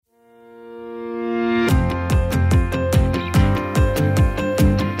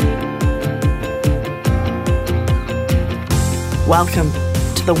Welcome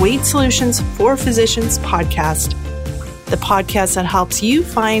to the Weight Solutions for Physicians podcast, the podcast that helps you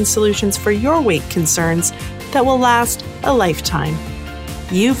find solutions for your weight concerns that will last a lifetime.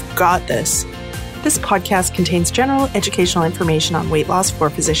 You've got this. This podcast contains general educational information on weight loss for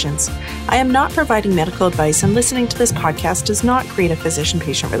physicians. I am not providing medical advice, and listening to this podcast does not create a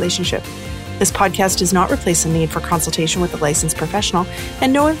physician-patient relationship. This podcast does not replace the need for consultation with a licensed professional,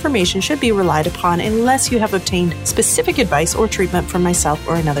 and no information should be relied upon unless you have obtained specific advice or treatment from myself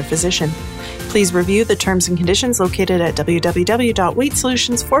or another physician. Please review the terms and conditions located at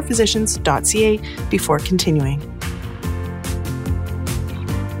www.weightsolutionsforphysicians.ca before continuing.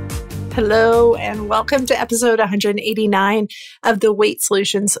 Hello, and welcome to episode 189 of the Weight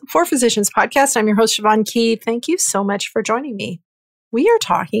Solutions for Physicians podcast. I'm your host, Siobhan Key. Thank you so much for joining me. We are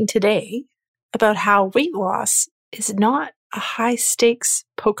talking today about how weight loss is not a high-stakes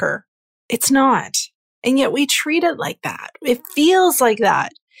poker. It's not. And yet we treat it like that. It feels like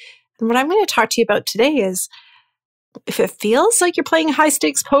that. And what I'm going to talk to you about today is, if it feels like you're playing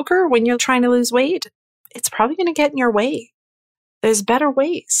high-stakes poker when you're trying to lose weight, it's probably going to get in your way. There's better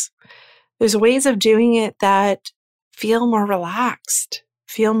ways. There's ways of doing it that feel more relaxed,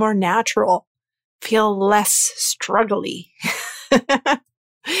 feel more natural, feel less struggly.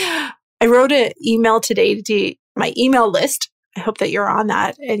 I wrote an email today to my email list. I hope that you're on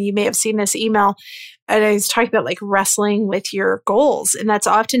that, and you may have seen this email. And I was talking about like wrestling with your goals. And that's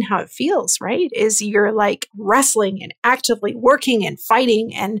often how it feels, right? Is you're like wrestling and actively working and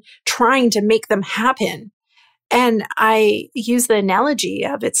fighting and trying to make them happen. And I use the analogy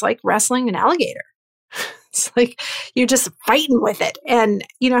of it's like wrestling an alligator. It's like you're just fighting with it. And,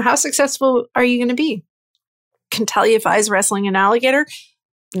 how successful are you going to be? Can tell you if I was wrestling an alligator,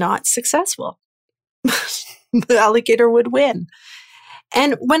 not successful. The alligator would win.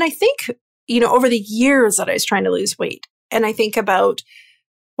 And when I think, over the years that I was trying to lose weight, and I think about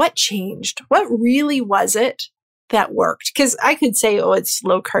what changed, what really was it that worked? Because I could say, it's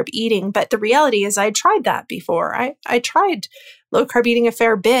low carb eating, but the reality is I tried that before. I tried low carb eating a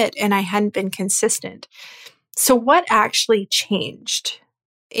fair bit, and I hadn't been consistent. So what actually changed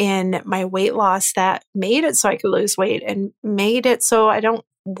in my weight loss that made it so I could lose weight and made it so I don't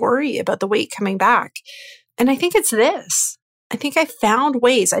worry about the weight coming back? And I think it's this. I think I found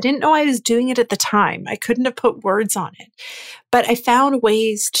ways. I didn't know I was doing it at the time. I couldn't have put words on it. But I found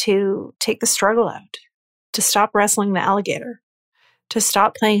ways to take the struggle out, to stop wrestling the alligator, to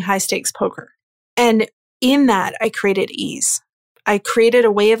stop playing high stakes poker. And in that, I created ease. I created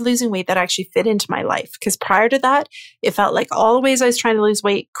a way of losing weight that actually fit into my life. Because prior to that, it felt like all the ways I was trying to lose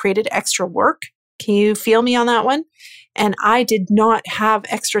weight created extra work. Can you feel me on that one? And I did not have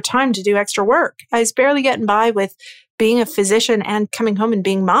extra time to do extra work. I was barely getting by with being a physician and coming home and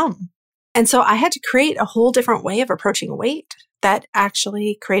being mom. And so I had to create a whole different way of approaching weight that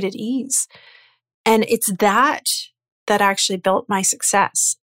actually created ease. And it's that actually built my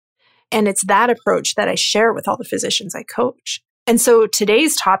success. And it's that approach that I share with all the physicians I coach. And so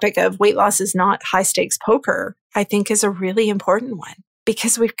today's topic of weight loss is not high stakes poker, I think is a really important one,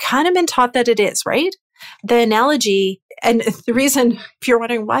 because we've kind of been taught that it is, right? The analogy, and the reason, if you're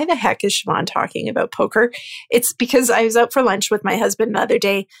wondering why the heck is Siobhan talking about poker, it's because I was out for lunch with my husband the other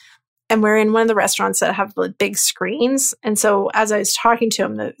day, and we're in one of the restaurants that have big screens. And so as I was talking to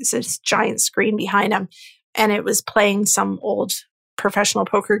him, there was this giant screen behind him, and it was playing some old professional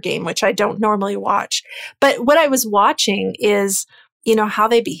poker game, which I don't normally watch. But what I was watching is, how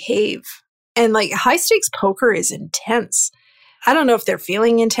they behave. And like high stakes poker is intense. I don't know if they're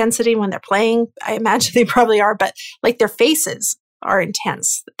feeling intensity when they're playing. I imagine they probably are, but like their faces are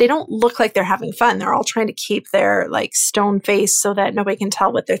intense. They don't look like they're having fun. They're all trying to keep their like stone face so that nobody can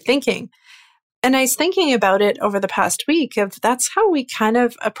tell what they're thinking. And I was thinking about it over the past week of that's how we kind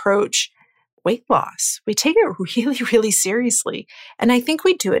of approach weight loss. We take it really, really seriously. And I think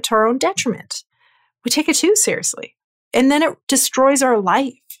we do it to our own detriment. We take it too seriously. And then it destroys our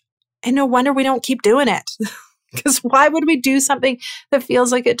life. And no wonder we don't keep doing it. Because why would we do something that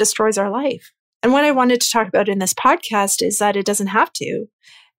feels like it destroys our life? And what I wanted to talk about in this podcast is that it doesn't have to.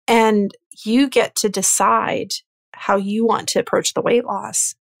 And you get to decide how you want to approach the weight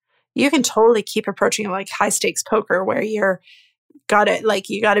loss. You can totally keep approaching it like high stakes poker, where you got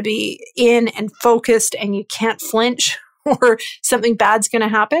to be in and focused and you can't flinch or something bad's going to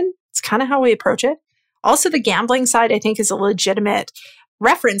happen. It's kind of how we approach it. Also, the gambling side, I think, is a legitimate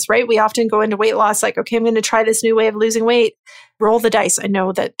reference, right? We often go into weight loss like, okay, I'm going to try this new way of losing weight. Roll the dice. I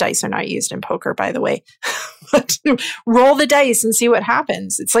know that dice are not used in poker, by the way. But roll the dice and see what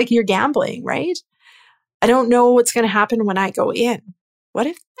happens. It's like you're gambling, right? I don't know what's going to happen when I go in. What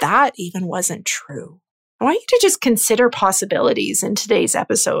if that even wasn't true? I want you to just consider possibilities in today's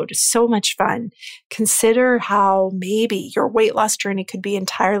episode. So much fun. Consider how maybe your weight loss journey could be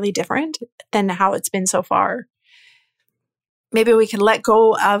entirely different than how it's been so far. Maybe we could let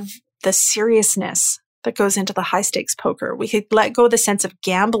go of the seriousness that goes into the high stakes poker. We could let go of the sense of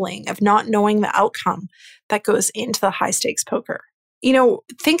gambling, of not knowing the outcome that goes into the high stakes poker.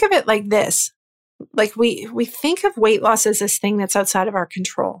 Think of it like this. Like we think of weight loss as this thing that's outside of our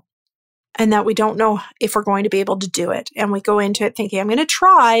control and that we don't know if we're going to be able to do it. And we go into it thinking, I'm going to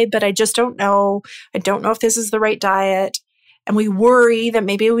try, but I just don't know. I don't know if this is the right diet. And we worry that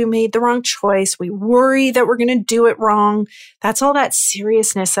maybe we made the wrong choice. We worry that we're going to do it wrong. That's all that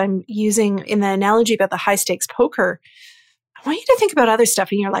seriousness I'm using in the analogy about the high stakes poker. I want you to think about other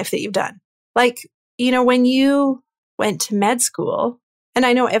stuff in your life that you've done. Like, when you went to med school, and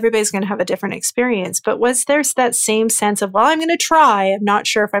I know everybody's going to have a different experience, but was there that same sense of, well, I'm going to try. I'm not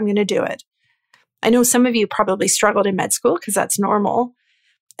sure if I'm going to do it. I know some of you probably struggled in med school because that's normal.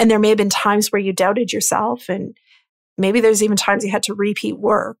 And there may have been times where you doubted yourself, and maybe there's even times you had to repeat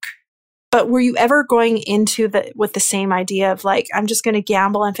work. But were you ever going into with the same idea of like, I'm just going to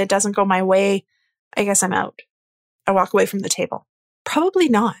gamble, and if it doesn't go my way, I guess I'm out. I walk away from the table. Probably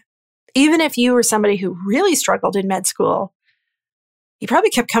not. Even if you were somebody who really struggled in med school, you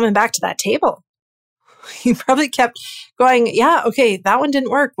probably kept coming back to that table. You probably kept going, yeah, okay, that one didn't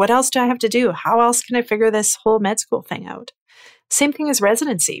work. What else do I have to do? How else can I figure this whole med school thing out? Same thing as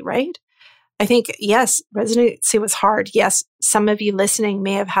residency, right? I think, yes, residency was hard. Yes, some of you listening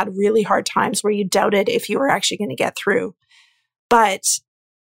may have had really hard times where you doubted if you were actually going to get through. But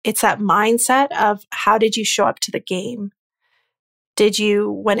it's that mindset of how did you show up to the game? Did you,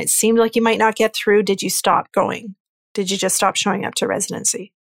 when it seemed like you might not get through, did you stop going? Did you just stop showing up to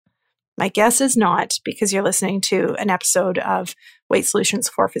residency? My guess is not, because you're listening to an episode of Weight Solutions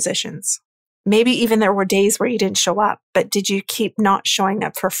for Physicians. Maybe even there were days where you didn't show up, but did you keep not showing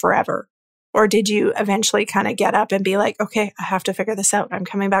up for forever? Or did you eventually kind of get up and be like, okay, I have to figure this out. I'm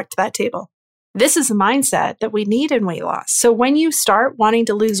coming back to that table. This is a mindset that we need in weight loss. So when you start wanting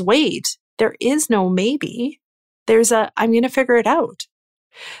to lose weight, there is no maybe. There's I'm going to figure it out.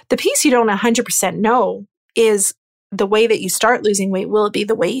 The piece you don't 100% know is the way that you start losing weight. Will it be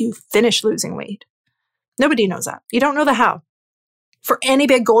the way you finish losing weight? Nobody knows that. You don't know the how. For any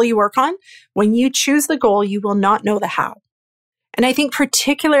big goal you work on, when you choose the goal, you will not know the how. And I think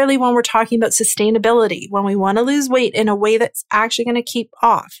particularly when we're talking about sustainability, when we want to lose weight in a way that's actually going to keep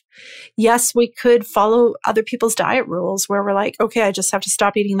off. Yes, we could follow other people's diet rules where we're like, okay, I just have to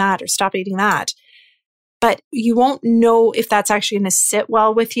stop eating that or stop eating that. But you won't know if that's actually going to sit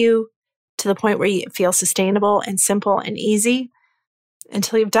well with you to the point where you feel sustainable and simple and easy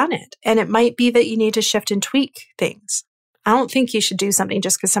until you've done it. And it might be that you need to shift and tweak things. I don't think you should do something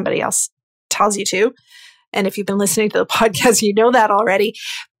just because somebody else tells you to. And if you've been listening to the podcast, you know that already.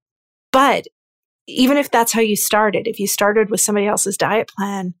 But even if that's how you started, if you started with somebody else's diet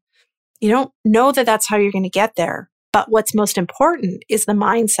plan, you don't know that that's how you're going to get there. But what's most important is the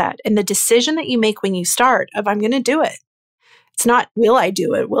mindset and the decision that you make when you start of, I'm going to do it. It's not, will I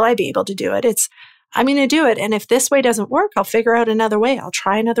do it? Will I be able to do it? It's, I'm going to do it. And if this way doesn't work, I'll figure out another way. I'll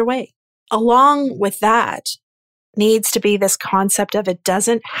try another way. Along with that needs to be this concept of it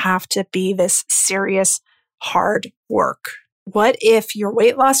doesn't have to be this serious, hard work. What if your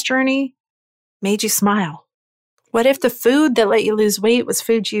weight loss journey made you smile? What if the food that let you lose weight was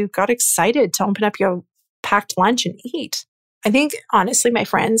food you got excited to open up your packed lunch and eat? I think, honestly, my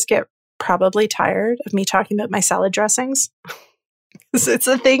friends get probably tired of me talking about my salad dressings. It's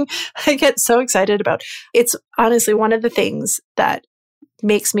a thing I get so excited about. It's honestly one of the things that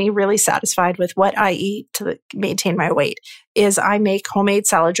makes me really satisfied with what I eat to maintain my weight is I make homemade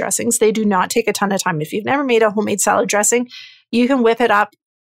salad dressings. They do not take a ton of time. If you've never made a homemade salad dressing, you can whip it up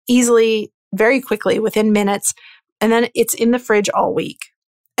easily, very quickly, within minutes, and then it's in the fridge all week.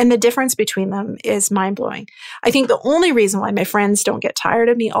 And the difference between them is mind-blowing. I think the only reason why my friends don't get tired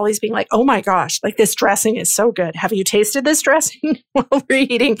of me always being like, oh my gosh, like this dressing is so good. Have you tasted this dressing while we're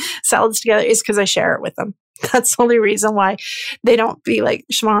eating salads together is because I share it with them. That's the only reason why they don't be like,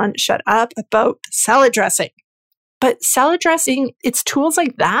 Siobhan, shut up about salad dressing. But salad dressing, it's tools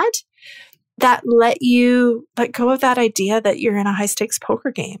like that that let you let go of that idea that you're in a high stakes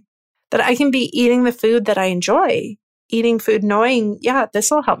poker game, that I can be eating the food that I enjoy, eating food knowing, yeah,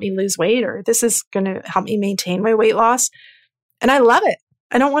 this will help me lose weight or this is going to help me maintain my weight loss. And I love it.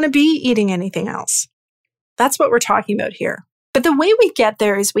 I don't want to be eating anything else. That's what we're talking about here. But the way we get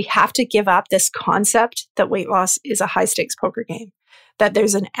there is we have to give up this concept that weight loss is a high stakes poker game, that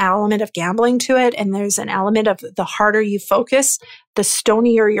there's an element of gambling to it. And there's an element of the harder you focus, the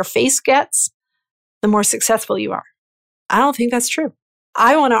stonier your face gets. the more successful you are. I don't think that's true.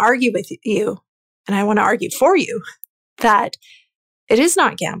 I want to argue with you, and I want to argue for you that it is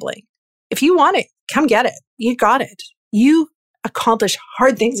not gambling. If you want it, come get it. You got it. You accomplish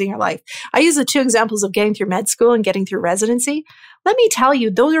hard things in your life. I use the 2 examples of getting through med school and getting through residency. Let me tell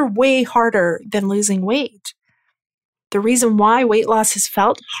you, those are way harder than losing weight. The reason why weight loss has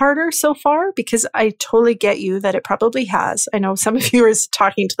felt harder so far, because I totally get you that it probably has. I know some of you are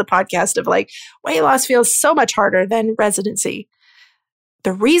talking to the podcast of like, weight loss feels so much harder than residency.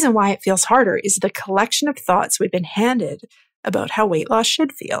 The reason why it feels harder is the collection of thoughts we've been handed about how weight loss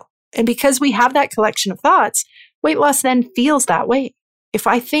should feel. And because we have that collection of thoughts, weight loss then feels that way. If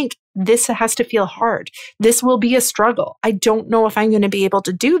I think this has to feel hard, this will be a struggle, I don't know if I'm going to be able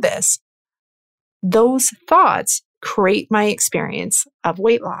to do this, those thoughts create my experience of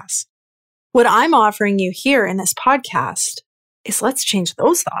weight loss. What I'm offering you here in this podcast is let's change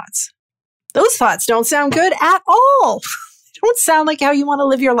those thoughts. Those thoughts don't sound good at all. They don't sound like how you want to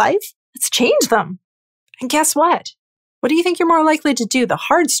live your life. Let's change them. And guess what? What do you think you're more likely to do? The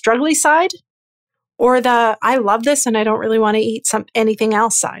hard, struggly side? Or the, I love this and I don't really want to eat anything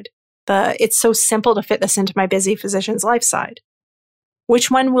else side? The, it's so simple to fit this into my busy physician's life side? Which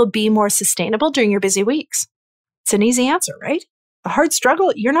one will be more sustainable during your busy weeks? It's an easy answer, right? A hard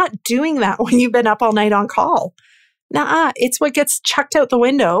struggle, you're not doing that when you've been up all night on call. Nuh-uh, it's what gets chucked out the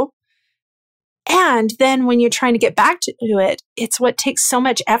window. And then when you're trying to get back to it, it's what takes so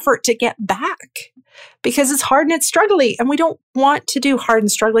much effort to get back because it's hard and it's struggly. And we don't want to do hard and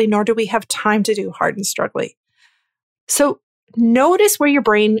struggly, nor do we have time to do hard and struggly. So notice where your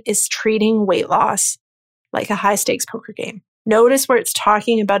brain is treating weight loss like a high stakes poker game. Notice where it's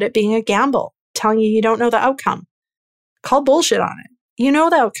talking about it being a gamble, telling you don't know the outcome. Call bullshit on it. You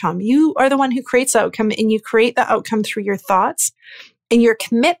know the outcome. You are the one who creates the outcome, and you create the outcome through your thoughts and your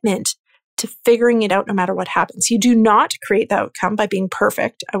commitment to figuring it out no matter what happens. You do not create the outcome by being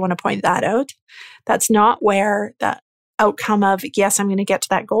perfect. I want to point that out. That's not where the outcome of, yes, I'm going to get to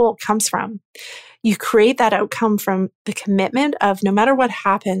that goal comes from. You create that outcome from the commitment of no matter what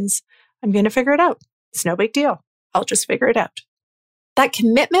happens, I'm going to figure it out. It's no big deal. I'll just figure it out. That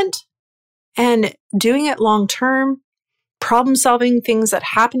commitment and doing it long term, problem solving things that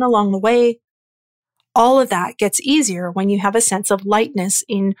happen along the way, all of that gets easier when you have a sense of lightness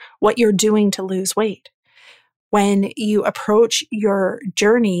in what you're doing to lose weight. When you approach your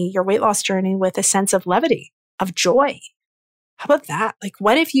journey, your weight loss journey, with a sense of levity, of joy. How about that? Like,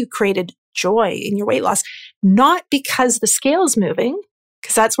 what if you created joy in your weight loss? Not because the scale is moving,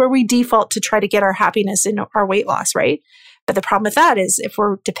 because that's where we default to try to get our happiness in our weight loss, right? But the problem with that is if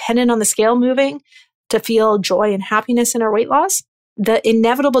we're dependent on the scale moving to feel joy and happiness in our weight loss, the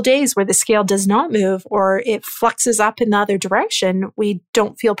inevitable days where the scale does not move or it fluxes up in the other direction, we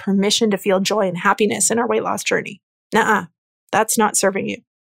don't feel permission to feel joy and happiness in our weight loss journey. Nuh-uh, that's not serving you.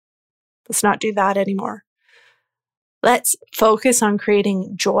 Let's not do that anymore. Let's focus on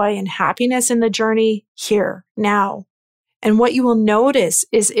creating joy and happiness in the journey here, now. And what you will notice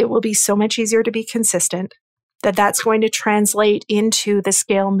is it will be so much easier to be consistent, that's going to translate into the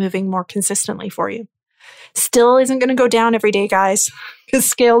scale moving more consistently for you. Still isn't going to go down every day, guys, because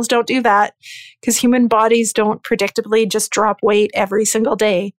scales don't do that, because human bodies don't predictably just drop weight every single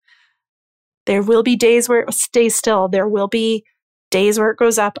day. There will be days where it stays still. There will be days where it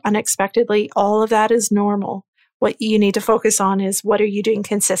goes up unexpectedly. All of that is normal. What you need to focus on is what are you doing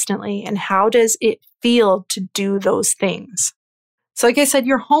consistently and how does it feel to do those things? So like I said,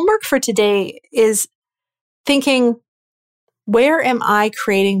 your homework for today is thinking, where am I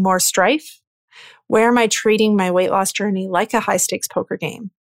creating more strife? Where am I treating my weight loss journey like a high stakes poker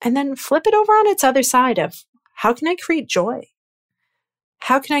game? And then flip it over on its other side of how can I create joy?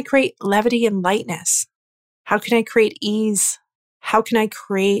 How can I create levity and lightness? How can I create ease? How can I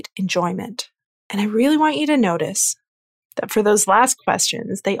create enjoyment? And I really want you to notice that for those last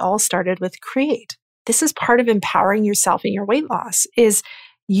questions, they all started with create. This is part of empowering yourself in your weight loss is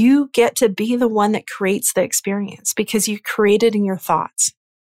you get to be the one that creates the experience because you create it in your thoughts.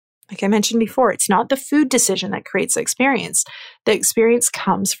 Like I mentioned before, it's not the food decision that creates the experience. The experience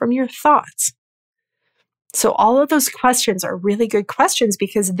comes from your thoughts. So all of those questions are really good questions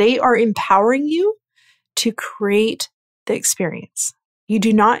because they are empowering you to create the experience. You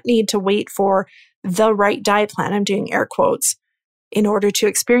do not need to wait for the right diet plan, I'm doing air quotes, in order to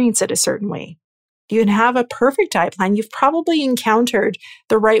experience it a certain way. You can have a perfect diet plan. You've probably encountered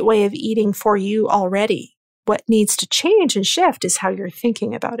the right way of eating for you already. What needs to change and shift is how you're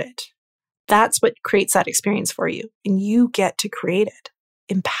thinking about it. That's what creates that experience for you, and you get to create it.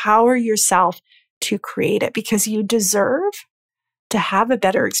 Empower yourself to create it because you deserve to have a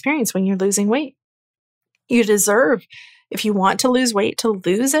better experience when you're losing weight. You deserve, if you want to lose weight, to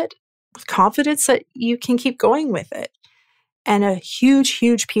lose it with confidence that you can keep going with it. And a huge,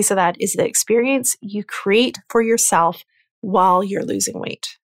 huge piece of that is the experience you create for yourself while you're losing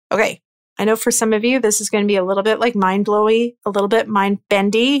weight. Okay, I know for some of you, this is going to be a little bit like mind-blowy, a little bit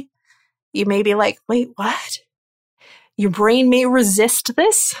mind-bendy. You may be like, wait, what? Your brain may resist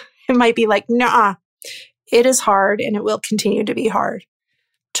this. It might be like, nah, it is hard and it will continue to be hard.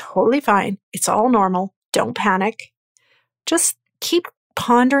 Totally fine. It's all normal. Don't panic. Just keep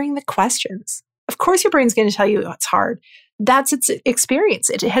pondering the questions. Of course, your brain's going to tell you it's hard. That's its experience.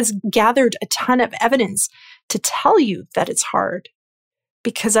 It has gathered a ton of evidence to tell you that it's hard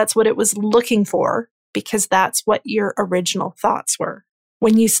because that's what it was looking for, because that's what your original thoughts were.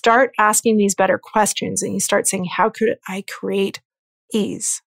 When you start asking these better questions and you start saying, how could I create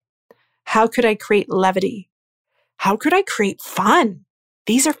ease? How could I create levity? How could I create fun?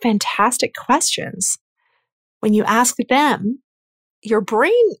 These are fantastic questions. When you ask them, your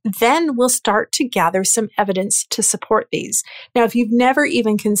brain then will start to gather some evidence to support these. Now, if you've never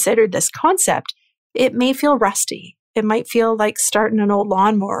even considered this concept, it may feel rusty. It might feel like starting an old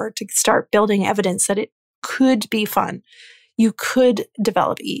lawnmower to start building evidence that it could be fun. You could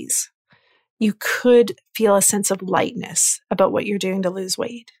develop ease. You could feel a sense of lightness about what you're doing to lose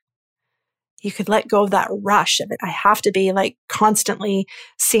weight. You could let go of that rush of it. I have to be like constantly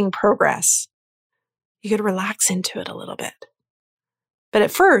seeing progress. You could relax into it a little bit. But at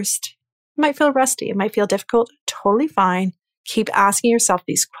first, it might feel rusty. It might feel difficult. Totally fine. Keep asking yourself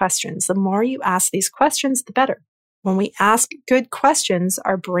these questions. The more you ask these questions, the better. When we ask good questions,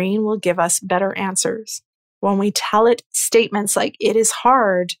 our brain will give us better answers. When we tell it statements like, it is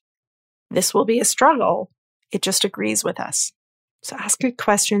hard, this will be a struggle, it just agrees with us. So ask good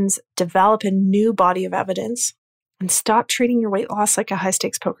questions, develop a new body of evidence, and stop treating your weight loss like a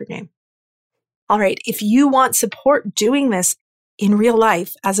high-stakes poker game. All right, if you want support doing this in real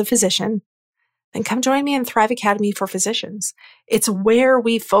life as a physician, then come join me in Thrive Academy for Physicians. It's where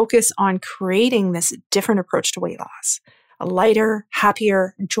we focus on creating this different approach to weight loss, a lighter,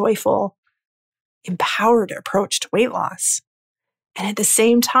 happier, joyful, empowered approach to weight loss. And at the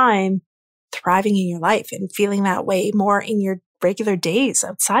same time, thriving in your life and feeling that way more in your regular days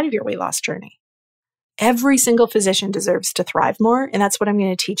outside of your weight loss journey. Every single physician deserves to thrive more, and that's what I'm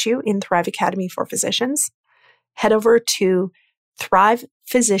going to teach you in Thrive Academy for Physicians. Head over to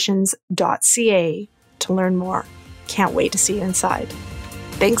thrivephysicians.ca to learn more. Can't wait to see you inside.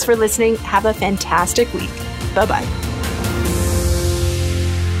 Thanks for listening. Have a fantastic week. Bye-bye.